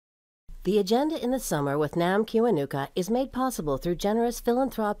The Agenda in the Summer with Nam Kiwanuka is made possible through generous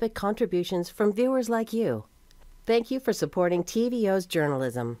philanthropic contributions from viewers like you. Thank you for supporting TVO's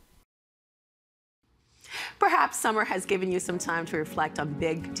journalism. Perhaps summer has given you some time to reflect on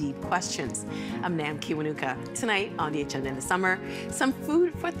big, deep questions. I'm Nam Kiwanuka. Tonight on the Agenda in the Summer, some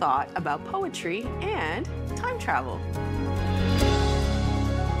food for thought about poetry and time travel.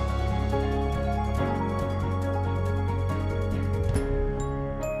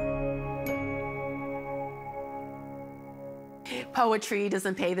 Poetry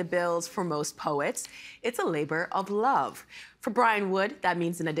doesn't pay the bills for most poets. It's a labor of love. For Brian Wood, that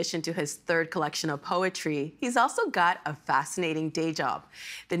means in addition to his third collection of poetry, he's also got a fascinating day job.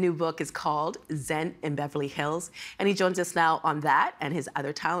 The new book is called Zen in Beverly Hills, and he joins us now on that and his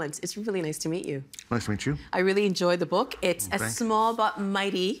other talents. It's really nice to meet you. Nice to meet you. I really enjoyed the book. It's a small but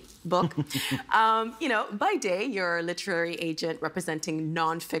mighty book. You know, by day, you're a literary agent representing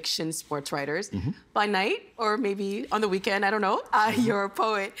nonfiction sports writers. By night, or maybe on the weekend, I don't know, you're a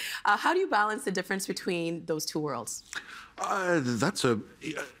poet. How do you balance the difference between those two worlds?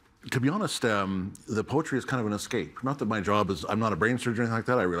 To be honest, the poetry is kind of an escape. Not that my job is, I'm not a brain surgeon or anything like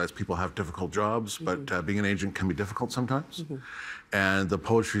that. I realize people have difficult jobs, but being an agent can be difficult sometimes. And the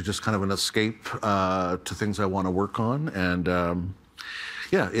poetry is just kind of an escape to things I want to work on. And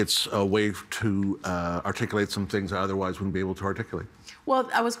yeah, it's a way to articulate some things I otherwise wouldn't be able to articulate. Well,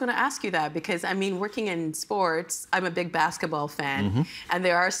 I was going to ask you that because, I mean, working in sports, I'm a big basketball fan, and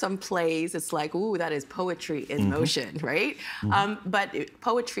there are some plays, it's like, ooh, that is poetry in motion, right? But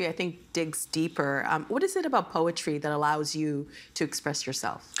poetry, I think, digs deeper. What is it about poetry that allows you to express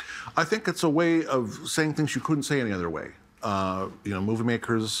yourself? I think it's a way of saying things you couldn't say any other way. You know, movie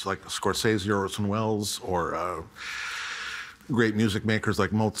makers like Scorsese or Orson Welles, or great music makers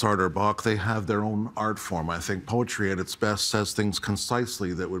like Mozart or Bach, they have their own art form. I think poetry at its best says things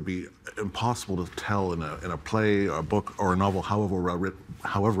concisely that would be impossible to tell in a play or a book or a novel, however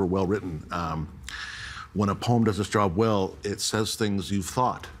well written. When a poem does its job well, it says things you've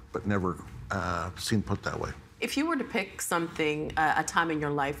thought, but never seen put that way. If you were to pick something, a time in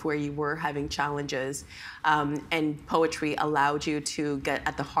your life where you were having challenges and poetry allowed you to get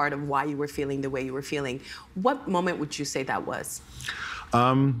at the heart of why you were feeling the way you were feeling, what moment would you say that was?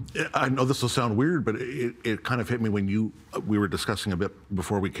 I know this will sound weird, but it kind of hit me when we were discussing a bit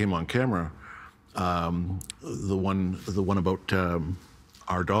before we came on camera, the one about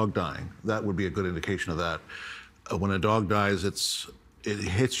our dog dying. That would be a good indication of that. When a dog dies, it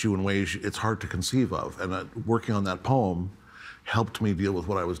hits you in ways it's hard to conceive of. And working on that poem helped me deal with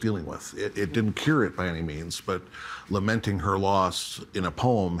what I was dealing with. It didn't cure it by any means, but lamenting her loss in a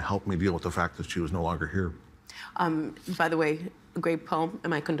poem helped me deal with the fact that she was no longer here. By the way, a great poem, and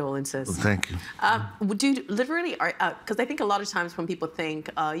my condolences. Thank you. Do you literally, because I think a lot of times when people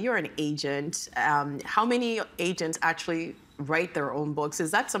think you're an agent, how many agents actually write their own books?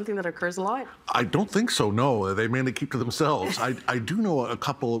 Is that something that occurs a lot? I don't think so, no. They mainly keep to themselves. I do know a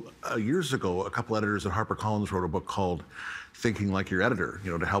couple years ago, a couple editors at HarperCollins wrote a book called Thinking Like Your Editor,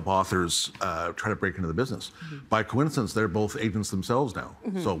 you know, to help authors try to break into the business. By coincidence, they're both agents themselves now.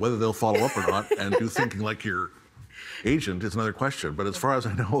 So whether they'll follow up or not and do Thinking Like Your Agent is another question. But as far as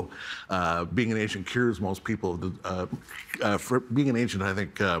I know, being an agent cures most people. For being an agent, I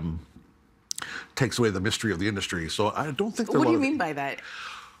think, takes away the mystery of the industry. So I don't think. What do you mean by that?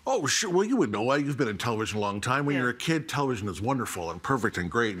 Oh, sure. Well, you would know. You've been in television a long time. When you're a kid, television is wonderful and perfect and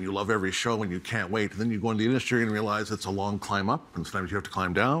great, and you love every show and you can't wait. And then you go into the industry and realize it's a long climb up, and sometimes you have to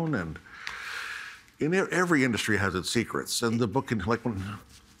climb down. And every industry has its secrets. And the book,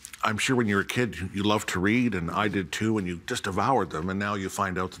 I'm sure when you were a kid, you loved to read, and I did too, and you just devoured them. And now you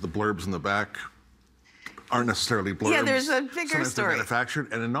find out that the blurbs in the back aren't necessarily blurbs. Yeah, there's a bigger Sometimes story. They're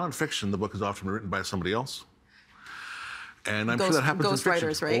manufactured, and in nonfiction, the book is often written by somebody else. And I'm sure that happens in fiction.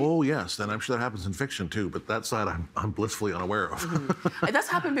 Ghostwriters, right? Oh, yes, and I'm sure that happens in fiction too, but that side I'm blissfully unaware of. That's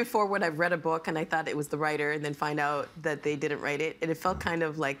happened before when I've read a book and I thought it was the writer and then find out that they didn't write it, and it felt kind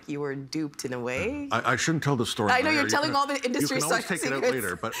of like you were duped in a way. I shouldn't tell the story. I know you're telling all the industry secrets. You can always take it out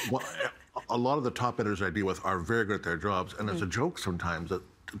later, but a lot of the top editors I deal with are very good at their jobs, and as a joke sometimes,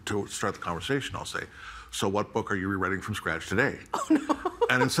 to start the conversation, I'll say, so what book are you rewriting from scratch today? Oh, no.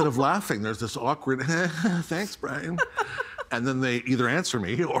 And instead of laughing, there's this awkward, thanks, Brian. And then they either answer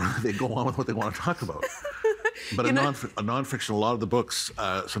me or they go on with what they want to talk about. But a nonfiction, a lot of the books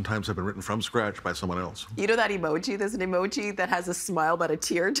sometimes have been written from scratch by someone else. You know that emoji? There's an emoji that has a smile but a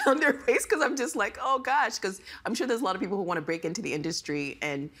tear down their face, because I'm just like, oh gosh, because I'm sure there's a lot of people who want to break into the industry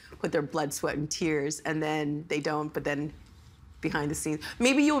and put their blood, sweat, and tears, and then they don't, but then behind the scenes.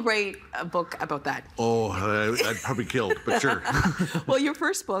 Maybe you'll write a book about that. Oh, I'd probably killed, but sure. Well, your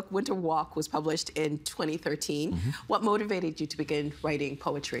first book, Winter Walk, was published in 2013. What motivated you to begin writing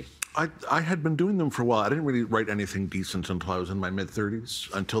poetry? I had been doing them for a while. I didn't really write anything decent until I was in my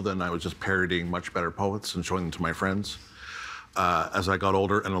mid-30s. Until then, I was just parodying much better poets and showing them to my friends. As I got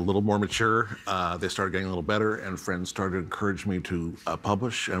older and a little more mature, they started getting a little better, and friends started to encourage me to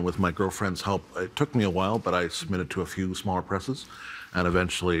publish. And with my girlfriend's help, it took me a while, but I submitted to a few smaller presses. And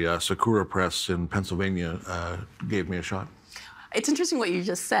eventually, Sakura Press in Pennsylvania gave me a shot. It's interesting what you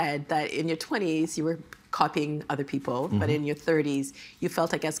just said, that in your 20s, you were copying other people, but in your 30s, you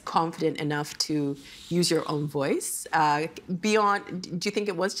felt, I guess, confident enough to use your own voice. Beyond, do you think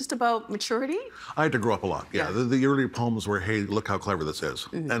it was just about maturity? I had to grow up a lot, yeah. The earlier poems were, hey, look how clever this is.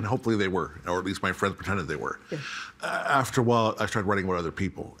 And hopefully they were, or at least my friends pretended they were. After a while, I started writing about other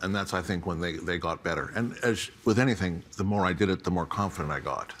people, and that's, I think, when they got better. And as with anything, the more I did it, the more confident I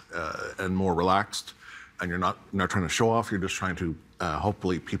got, and more relaxed. And you're not trying to show off, you're just trying to,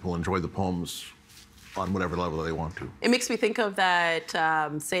 hopefully people enjoy the poems on whatever level they want to. It makes me think of that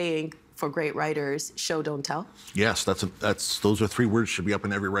saying for great writers, show, don't tell. Yes, those are 3 words should be up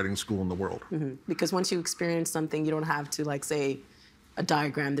in every writing school in the world. Because once you experience something, you don't have to, like, say, a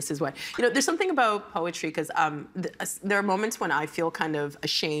diagram, this is what. You know, there's something about poetry, because there are moments when I feel kind of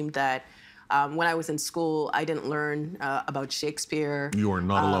ashamed that when I was in school, I didn't learn about Shakespeare. You are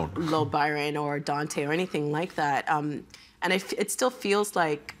not alone. Lord Byron or Dante or anything like that. And it still feels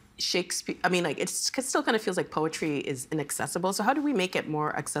like Shakespeare, I mean, like, it still kind of feels like poetry is inaccessible. So how do we make it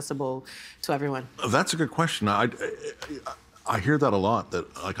more accessible to everyone? That's a good question. I hear that a lot,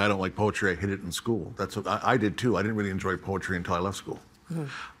 that, like, I don't like poetry, I hid it in school. I did too. I didn't really enjoy poetry until I left school.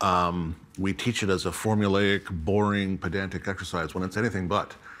 We teach it as a formulaic, boring, pedantic exercise when it's anything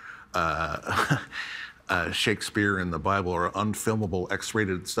but. Shakespeare and the Bible are unfilmable,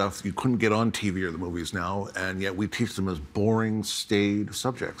 X-rated stuff you couldn't get on TV or the movies now, and yet we teach them as boring, staid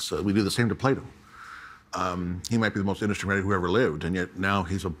subjects. We do the same to Plato. He might be the most interesting writer who ever lived, and yet now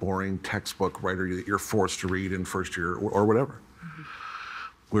he's a boring textbook writer that you're forced to read in first year or whatever.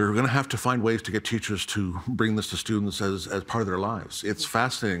 We're going to have to find ways to get teachers to bring this to students as part of their lives. It's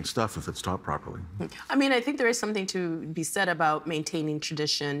fascinating stuff if it's taught properly. I mean, I think there is something to be said about maintaining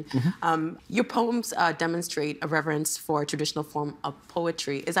tradition. Your poems demonstrate a reverence for a traditional form of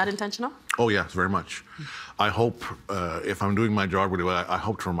poetry. Is that intentional? Oh, yes, very much. I hope, if I'm doing my job really well, I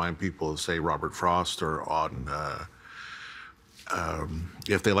hope to remind people of, say, Robert Frost or Auden.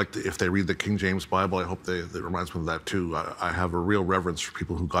 If they read the King James Bible, I hope it reminds them of that too. I have a real reverence for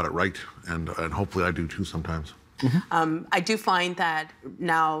people who got it right, and hopefully I do too sometimes. I do find that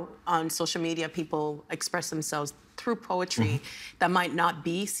now on social media, people express themselves through poetry that might not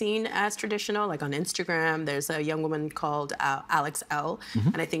be seen as traditional. Like on Instagram, there's a young woman called Alex L,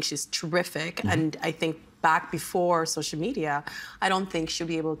 and I think she's terrific. And I think back before social media, I don't think she'll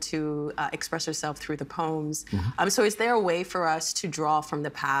be able to express herself through the poems. So is there a way for us to draw from the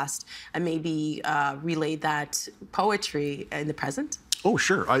past and maybe relay that poetry in the present? Oh,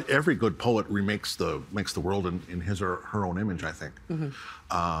 sure. Every good poet makes the world in his or her own image, I think.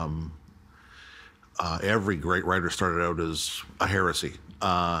 Every great writer started out as a heresy,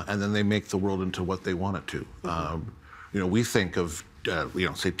 and then they make the world into what they want it to. You know, we think of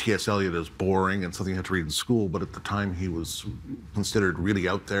say T.S. Eliot as boring and something you had to read in school, but at the time he was considered really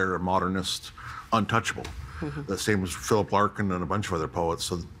out there, a modernist, untouchable. The same as Philip Larkin and a bunch of other poets.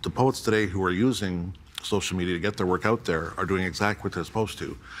 So the poets today who are using social media to get their work out there are doing exactly what they're supposed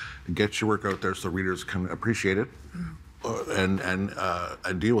to. Get your work out there so readers can appreciate it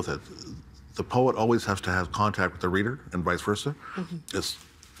and deal with it. The poet always has to have contact with the reader and vice versa.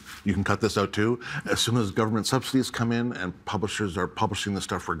 You can cut this out too. As soon as government subsidies come in and publishers are publishing the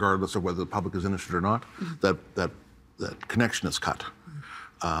stuff regardless of whether the public is interested or not, that connection is cut.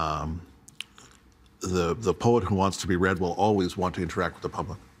 The poet who wants to be read will always want to interact with the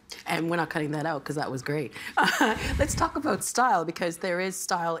public. And we're not cutting that out because that was great. Let's talk about style, because there is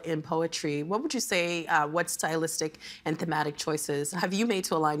style in poetry. What would you say, what stylistic and thematic choices have you made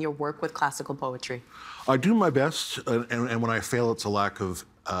to align your work with classical poetry? I do my best, and when I fail, it's a lack of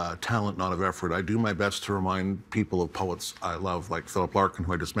talent, not of effort. I do my best to remind people of poets I love, like Philip Larkin,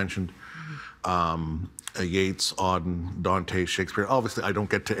 who I just mentioned, Yeats, Auden, Dante, Shakespeare. Obviously, I don't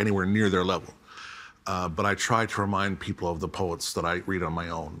get to anywhere near their level. But I try to remind people of the poets that I read on my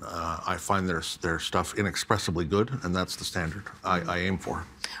own. I find their stuff inexpressibly good, and that's the standard I aim for.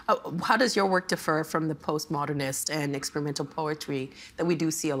 How does your work differ from the postmodernist and experimental poetry that we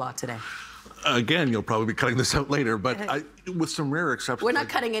do see a lot today? Again, you'll probably be cutting this out later, but with some rare exceptions. We're not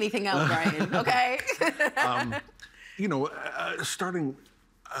cutting anything out, Brian, okay? you know, starting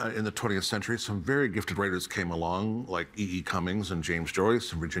in the 20th century, some very gifted writers came along, like E.E. Cummings and James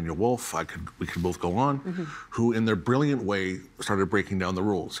Joyce and Virginia Woolf. We could both go on, who, in their brilliant way, started breaking down the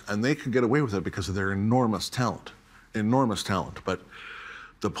rules, and they could get away with it because of their enormous talent, enormous talent. But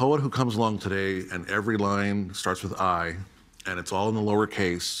the poet who comes along today, and every line starts with I, and it's all in the lower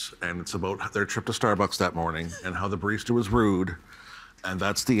case, and it's about their trip to Starbucks that morning and how the barista was rude, and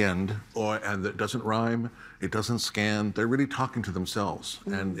that's the end, and it doesn't rhyme, it doesn't scan. They're really talking to themselves.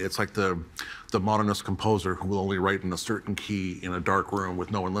 And it's like the modernist composer who will only write in a certain key in a dark room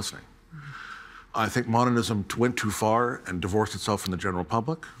with no one listening. I think modernism went too far and divorced itself from the general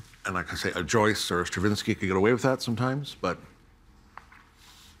public. And like I say, a Joyce or a Stravinsky could get away with that sometimes, but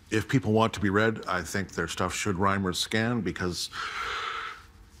if people want to be read, I think their stuff should rhyme or scan, because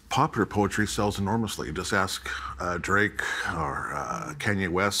popular poetry sells enormously. Just ask Drake or Kanye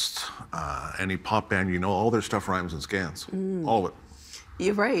West, any pop band you know, all their stuff rhymes and scans, all of it.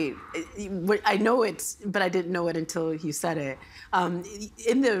 You're right. I know it, but I didn't know it until you said it.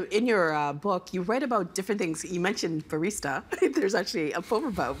 In your book, you write about different things. You mentioned barista. There's actually a poem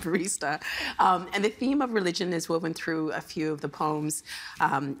about barista. And the theme of religion is woven through a few of the poems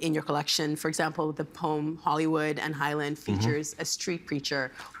in your collection. For example, the poem Hollywood and Highland features a street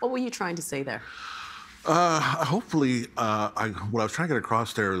preacher. What were you trying to say there? Hopefully, what I was trying to get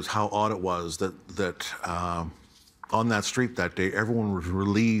across there is how odd it was that on that street that day, everyone was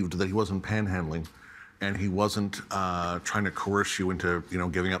relieved that he wasn't panhandling, and he wasn't trying to coerce you into, you know,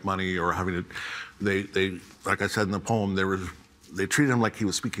 giving up money or having to. They like I said in the poem, they treated him like he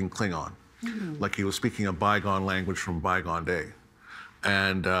was speaking Klingon, like he was speaking a bygone language from a bygone day,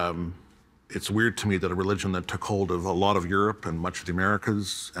 and it's weird to me that a religion that took hold of a lot of Europe and much of the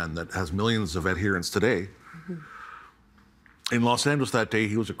Americas and that has millions of adherents today. In Los Angeles that day,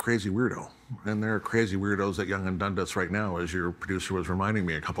 he was a crazy weirdo. And there are crazy weirdos at Young and Dundas right now, as your producer was reminding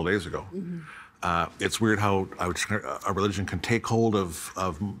me a couple days ago. It's weird how a religion can take hold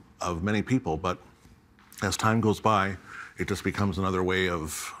of many people, but as time goes by, it just becomes another way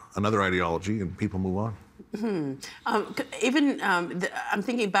of, another ideology, and people move on. I'm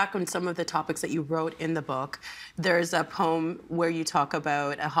thinking back on some of the topics that you wrote in the book. There's a poem where you talk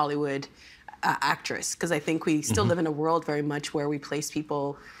about a Hollywood actress, because I think we still live in a world very much where we place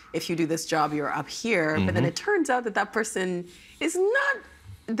people, if you do this job, you're up here, but then it turns out that that person is not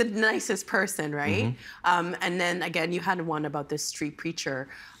the nicest person, right? And then again, you had one about this street preacher.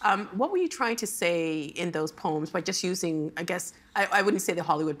 What were you trying to say in those poems by just using, I guess, I wouldn't say the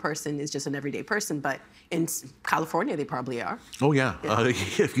Hollywood person is just an everyday person, but in California, they probably are. Oh, yeah.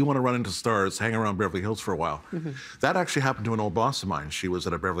 If you want to run into stars, hang around Beverly Hills for a while. That actually happened to an old boss of mine. She was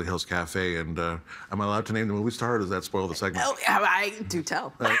at a Beverly Hills cafe, and am I allowed to name the movie star, or does that spoil the segment? Oh, I do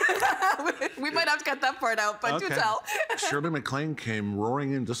tell. We might have to cut that part out, but do tell. Shirley MacLaine came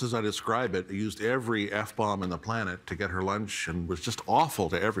roaring in just as I describe it, used every F-bomb in the planet to get her lunch, and was just awful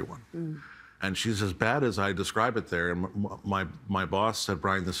to everyone. And she's as bad as I describe it there. And my boss said,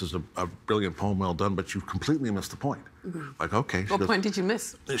 Brian, this is a brilliant poem, well done, but you completely missed the point. Like, okay. What point did you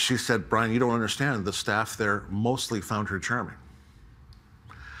miss? She said, Brian, you don't understand. The staff there mostly found her charming.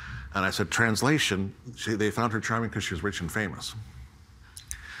 And I said, translation, they found her charming because she was rich and famous.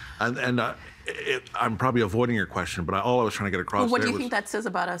 And I'm probably avoiding your question, but all I was trying to get across what do you think that says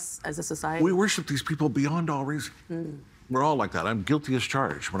about us as a society? We worship these people beyond all reason. We're all like that. I'm guilty as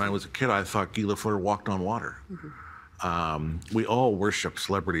charged. When I was a kid, I thought Guy Lafleur walked on water. We all worship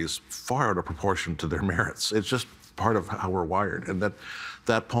celebrities far out of proportion to their merits. It's just part of how we're wired. And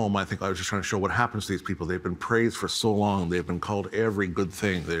that poem, I think I was just trying to show what happens to these people. They've been praised for so long. They've been called every good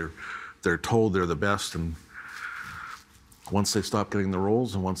thing. They're told they're the best. And once they stop getting the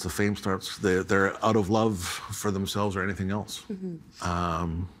roles and once the fame starts, they're out of love for themselves or anything else.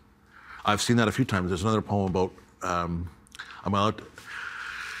 I've seen that a few times. There's another poem about, I'm out.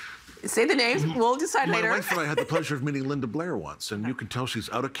 Say the name, we'll decide later. My wife and I had the pleasure of meeting Linda Blair once, and you can tell she's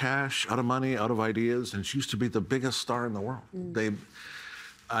out of cash, out of money, out of ideas, and she used to be the biggest star in the world.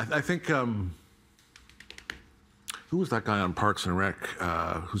 I think, who was that guy on Parks and Rec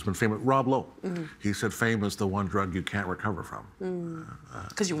who's been famous? Rob Lowe. He said fame is the one drug you can't recover from.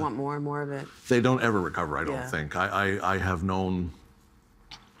 Because you want more and more of it. They don't ever recover, I don't think. I have known,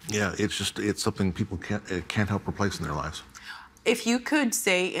 it's something people can't help replace in their lives. If you could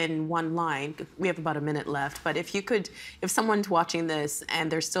say in one line, we have about a minute left, but if someone's watching this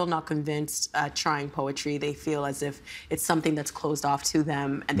and they're still not convinced trying poetry, they feel as if it's something that's closed off to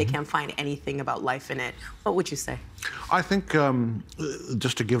them and they can't find anything about life in it, what would you say? I think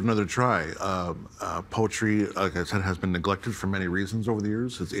just to give another try, poetry, like I said, has been neglected for many reasons over the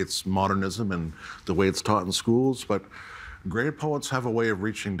years. It's modernism and the way it's taught in schools, but great poets have a way of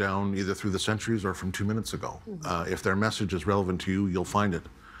reaching down either through the centuries or from 2 minutes ago. If their message is relevant to you, you'll find it.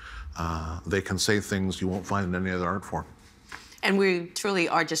 They can say things you won't find in any other art form. And we truly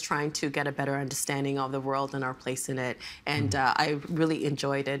are just trying to get a better understanding of the world and our place in it. And I really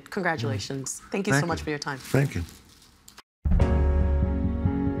enjoyed it. Congratulations. Thank you so much for your time. Thank you.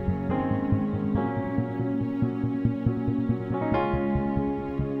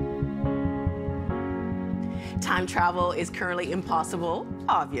 Time travel is currently impossible,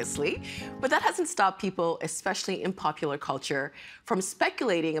 obviously, but that hasn't stopped people, especially in popular culture, from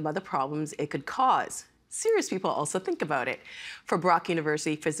speculating about the problems it could cause. Serious people also think about it. For Brock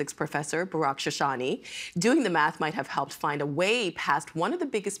University physics professor Barak Shoshany, doing the math might have helped find a way past one of the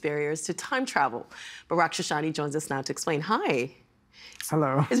biggest barriers to time travel. Barak Shoshany joins us now to explain. Hi.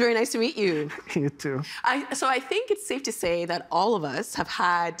 Hello. It's very nice to meet you. You too. So I think it's safe to say that all of us have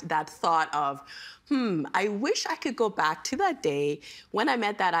had that thought of, I wish I could go back to that day when I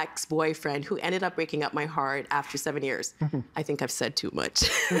met that ex-boyfriend who ended up breaking up my heart after 7 years. I think I've said too much.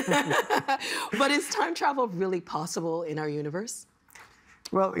 But is time travel really possible in our universe?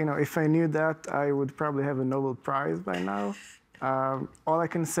 Well, if I knew that, I would probably have a Nobel Prize by now. All I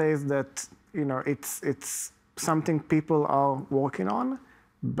can say is that, it's something people are working on,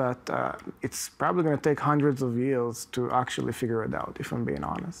 but it's probably going to take hundreds of years to actually figure it out, if I'm being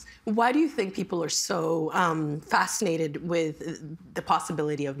honest. Why do you think people are so fascinated with the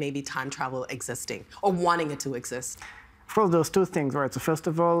possibility of maybe time travel existing or wanting it to exist? Of course, there's two things, right? So first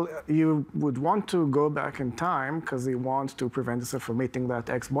of all, you would want to go back in time because you want to prevent yourself from meeting that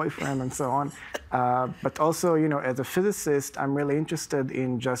ex-boyfriend and so on. But also, as a physicist, I'm really interested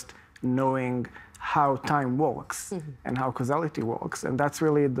in just knowing how time works and how causality works. And that's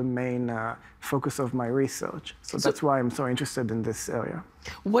really the main focus of my research. So that's why I'm so interested in this area.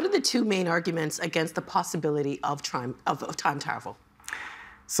 What are the two main arguments against the possibility of time travel?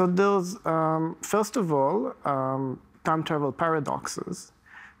 So there's, first of all, time travel paradoxes,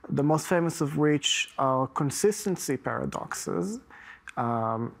 the most famous of which are consistency paradoxes.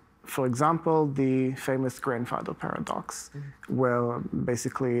 For example, the famous grandfather paradox, where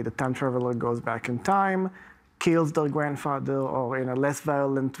basically the time traveler goes back in time, kills their grandfather, or in a less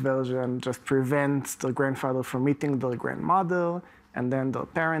violent version, just prevents the grandfather from meeting their grandmother, and then the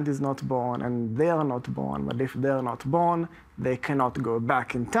parent is not born, and they are not born. But if they're not born, they cannot go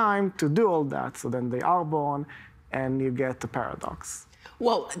back in time to do all that, so then they are born, and you get the paradox.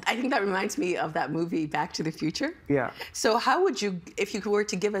 Well, I think that reminds me of that movie, Back to the Future. Yeah. So how would you, if you were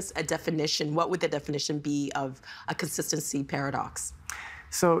to give us a definition, what would the definition be of a consistency paradox?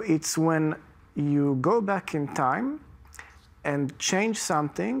 So it's when you go back in time and change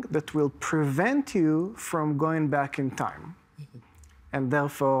something that will prevent you from going back in time. And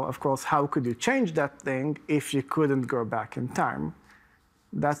therefore, of course, how could you change that thing if you couldn't go back in time?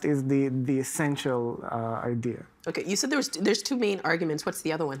 That is the essential idea. Okay, you said there's two main arguments. What's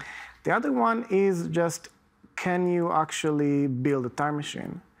the other one? The other one is just, can you actually build a time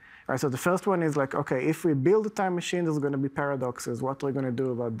machine? All right, so the first one is like, okay, if we build a time machine, there's going to be paradoxes. What are we going to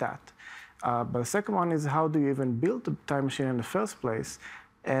do about that? But the second one is, how do you even build a time machine in the first place?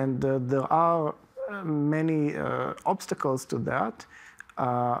 And there are many obstacles to that.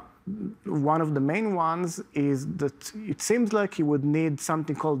 One of the main ones is that it seems like you would need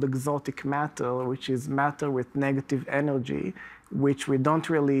something called exotic matter, which is matter with negative energy, which we don't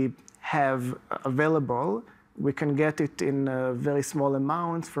really have available. We can get it in very small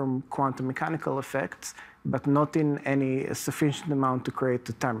amounts from quantum mechanical effects, but not in any sufficient amount to create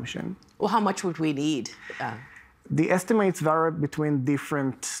a time machine. Well, how much would we need? The estimates vary between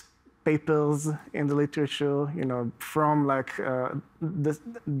different papers in the literature, from like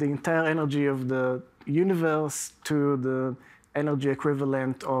the entire energy of the universe to the energy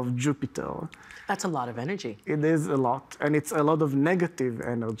equivalent of Jupiter. That's a lot of energy. It is a lot, and it's a lot of negative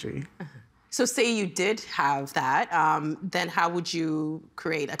energy. So say you did have that, then how would you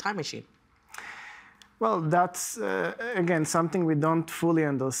create a time machine? Well, that's, again, something we don't fully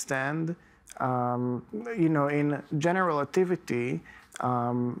understand. In general relativity,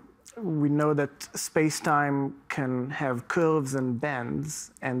 we know that space-time can have curves and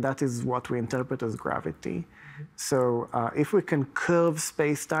bends, and that is what we interpret as gravity. So if we can curve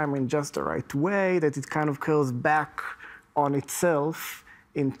space-time in just the right way, that it kind of curves back on itself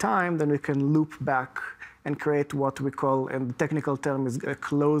in time, then we can loop back and create what we call, and the technical term is a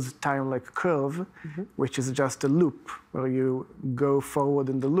closed time-like curve, which is just a loop where you go forward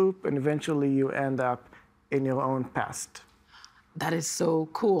in the loop and eventually you end up in your own past. That is so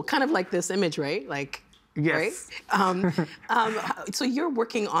cool. Kind of like this image, right? Like, yes. Right? So you're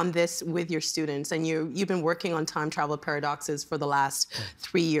working on this with your students, and you've been working on time travel paradoxes for the last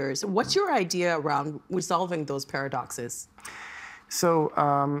 3 years. What's your idea around resolving those paradoxes? So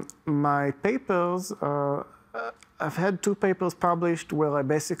my papers, I've had 2 papers published where I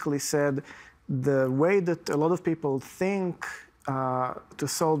basically said the way that a lot of people think to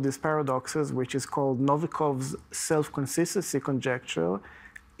solve these paradoxes, which is called Novikov's self-consistency conjecture,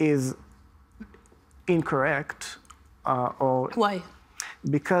 is incorrect. Why?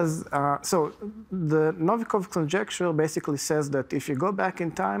 Because, so the Novikov conjecture basically says that if you go back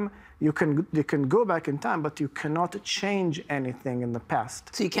in time, you can go back in time, but you cannot change anything in the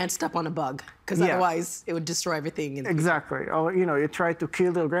past. So you can't step on a bug, because otherwise it would destroy everything. Exactly. Or, you try to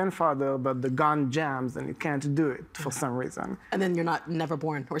kill your grandfather, but the gun jams and you can't do it for some reason. And then you're never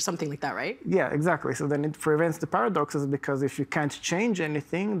born, or something like that, right? Yeah, exactly. So then it prevents the paradoxes, because if you can't change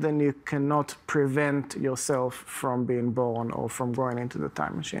anything, then you cannot prevent yourself from being born or from going into the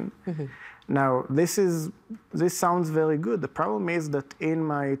time machine. Now, this sounds very good. The problem is that in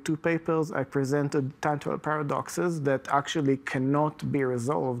my 2 papers, I presented time travel paradoxes that actually cannot be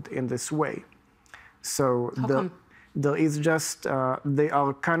resolved in this way. So there is just, they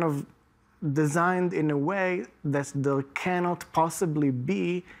are kind of designed in a way that there cannot possibly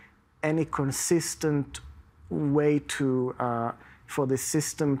be any consistent way to, for the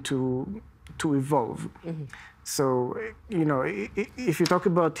system to evolve. So, if you talk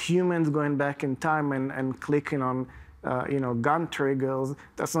about humans going back in time and clicking on, gun triggers,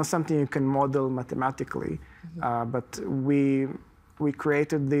 that's not something you can model mathematically. But we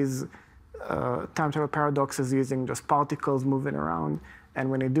created these time travel paradoxes using just particles moving around. And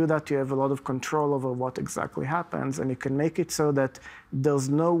when you do that, you have a lot of control over what exactly happens. And you can make it so that there's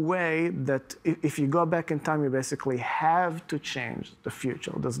no way that if you go back in time, you basically have to change the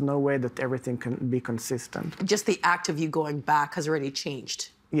future. There's no way that everything can be consistent. Just the act of you going back has already changed.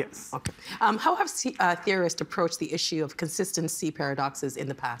 Yes. Okay. How have theorists approached the issue of consistency paradoxes in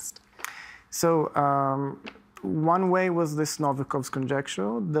the past? So one way was this Novikov's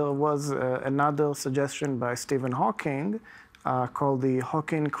conjecture. There was another suggestion by Stephen Hawking, called the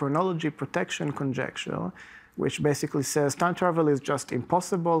Hawking chronology protection conjecture, which basically says time travel is just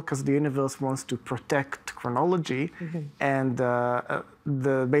impossible because the universe wants to protect chronology. And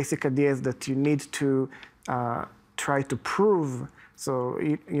the basic idea is that you need to try to prove. So,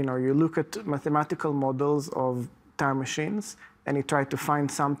 you look at mathematical models of time machines and you try to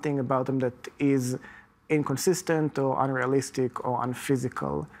find something about them that is inconsistent or unrealistic or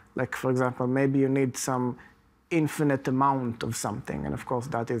unphysical. Like, for example, maybe you need some infinite amount of something, and of course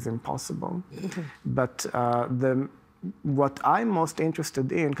that is impossible. But what I'm most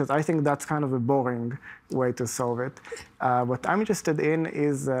interested in, because I think that's kind of a boring way to solve it, what I'm interested in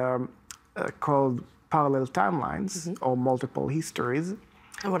is called parallel timelines or multiple histories.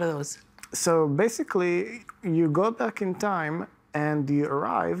 And what are those? So basically, you go back in time and you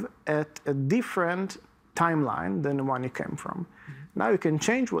arrive at a different timeline than the one you came from. Now you can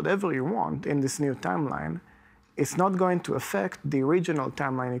change whatever you want in this new timeline. It's not going to affect the original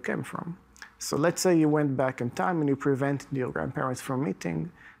timeline you came from. So let's say you went back in time and you prevented your grandparents from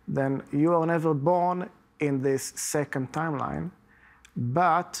meeting, then you are never born in this second timeline,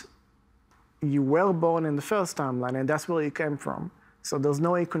 but you were born in the first timeline, and that's where you came from. So there's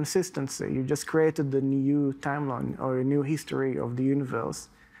no inconsistency. You just created the new timeline or a new history of the universe,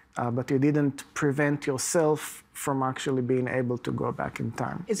 but you didn't prevent yourself from actually being able to go back in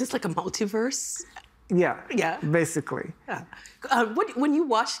time. Is this like a multiverse? Yeah, basically. Yeah. When you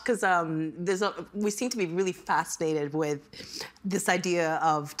watch, because we seem to be really fascinated with this idea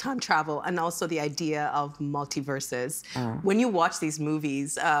of time travel and also the idea of multiverses. When you watch these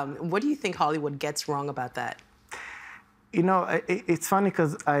movies, what do you think Hollywood gets wrong about that? It's funny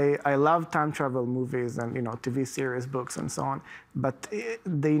because I love time travel movies and, TV series, books, and so on, but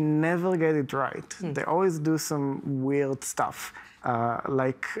they never get it right. They always do some weird stuff.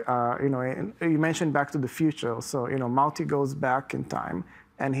 You mentioned Back to the Future. So, Marty goes back in time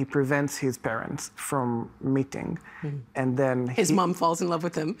and he prevents his parents from meeting. And then his mom falls in love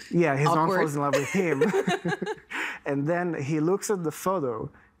with him. Yeah, his mom falls in love with him. And then he looks at the photo,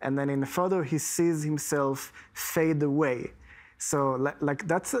 and then in the photo he sees himself fade away. So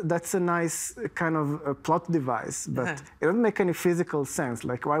that's a nice kind of a plot device, but it doesn't make any physical sense.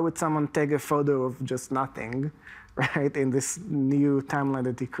 Like, why would someone take a photo of just nothing? right, in this new timeline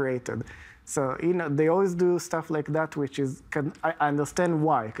that he created. So, they always do stuff like that, which is, I understand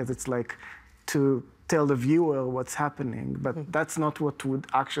why, because it's like to tell the viewer what's happening, but that's not what would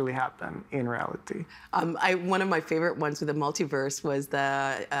actually happen in reality. One of my favorite ones with the multiverse was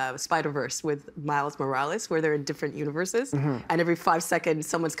the Spider-Verse with Miles Morales, where they're in different universes, and every 5 seconds,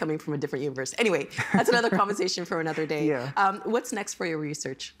 someone's coming from a different universe. Anyway, that's another conversation for another day. Yeah. What's next for your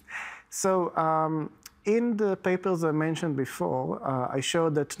research? So, in the papers I mentioned before, I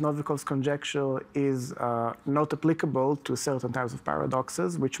showed that Novikov's conjecture is not applicable to certain types of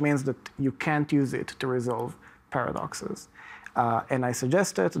paradoxes, which means that you can't use it to resolve paradoxes. And I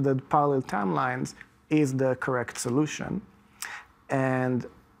suggested that parallel timelines is the correct solution. And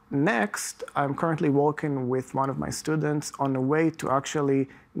next, I'm currently working with one of my students on a way to actually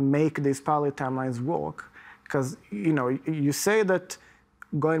make these parallel timelines work. Because, you say that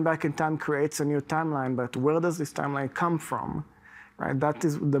going back in time creates a new timeline, but where does this timeline come from? Right? That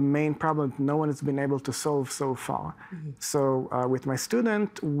is the main problem no one has been able to solve so far. So with my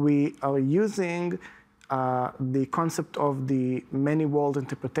student, we are using the concept of the many-world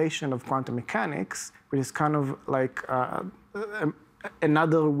interpretation of quantum mechanics, which is kind of like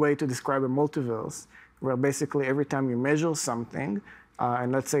another way to describe a multiverse, where basically every time you measure something,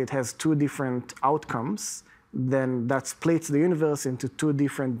 and let's say it has 2 different outcomes, then that splits the universe into 2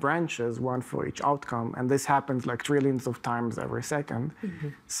 different branches, one for each outcome. And this happens like trillions of times every second.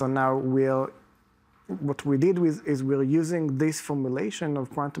 So now what we did is we're using this formulation of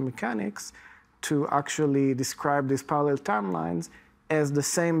quantum mechanics to actually describe these parallel timelines as the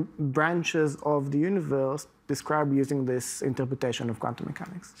same branches of the universe described using this interpretation of quantum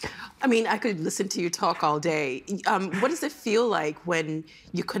mechanics. I mean, I could listen to you talk all day. What does it feel like when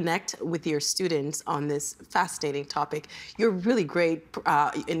you connect with your students on this fascinating topic? You're really great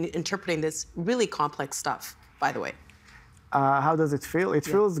in interpreting this really complex stuff, by the way. How does it feel? It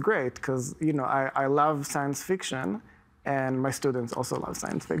feels great because, I love science fiction, and my students also love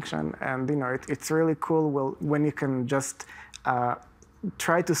science fiction. And, it's really cool when you can just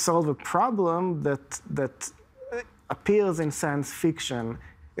try to solve a problem that appears in science fiction.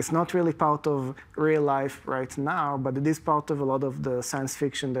 It's not really part of real life right now, but it is part of a lot of the science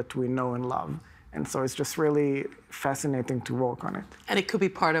fiction that we know and love. And so it's just really fascinating to work on it. And it could be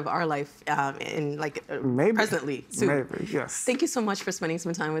part of our life Maybe. Presently, soon. Maybe, yes. Thank you so much for spending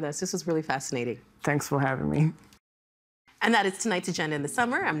some time with us. This was really fascinating. Thanks for having me. And that is tonight's agenda in the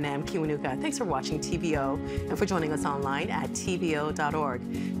summer. I'm Nam Kiwanuka. Thanks for watching TVO and for joining us online at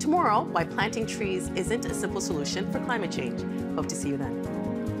tvo.org. Tomorrow, why planting trees isn't a simple solution for climate change. Hope to see you then.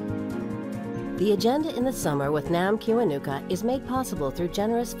 The Agenda in the Summer with Nam Kiwanuka is made possible through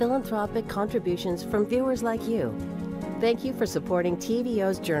generous philanthropic contributions from viewers like you. Thank you for supporting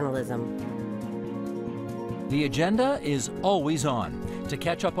TVO's journalism. The Agenda is always on. To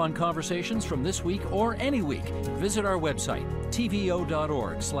catch up on conversations from this week or any week, visit our website,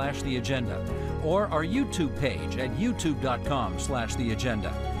 tvo.org/theagenda, or our YouTube page at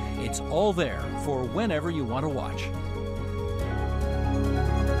youtube.com/theagenda. It's all there for whenever you want to watch.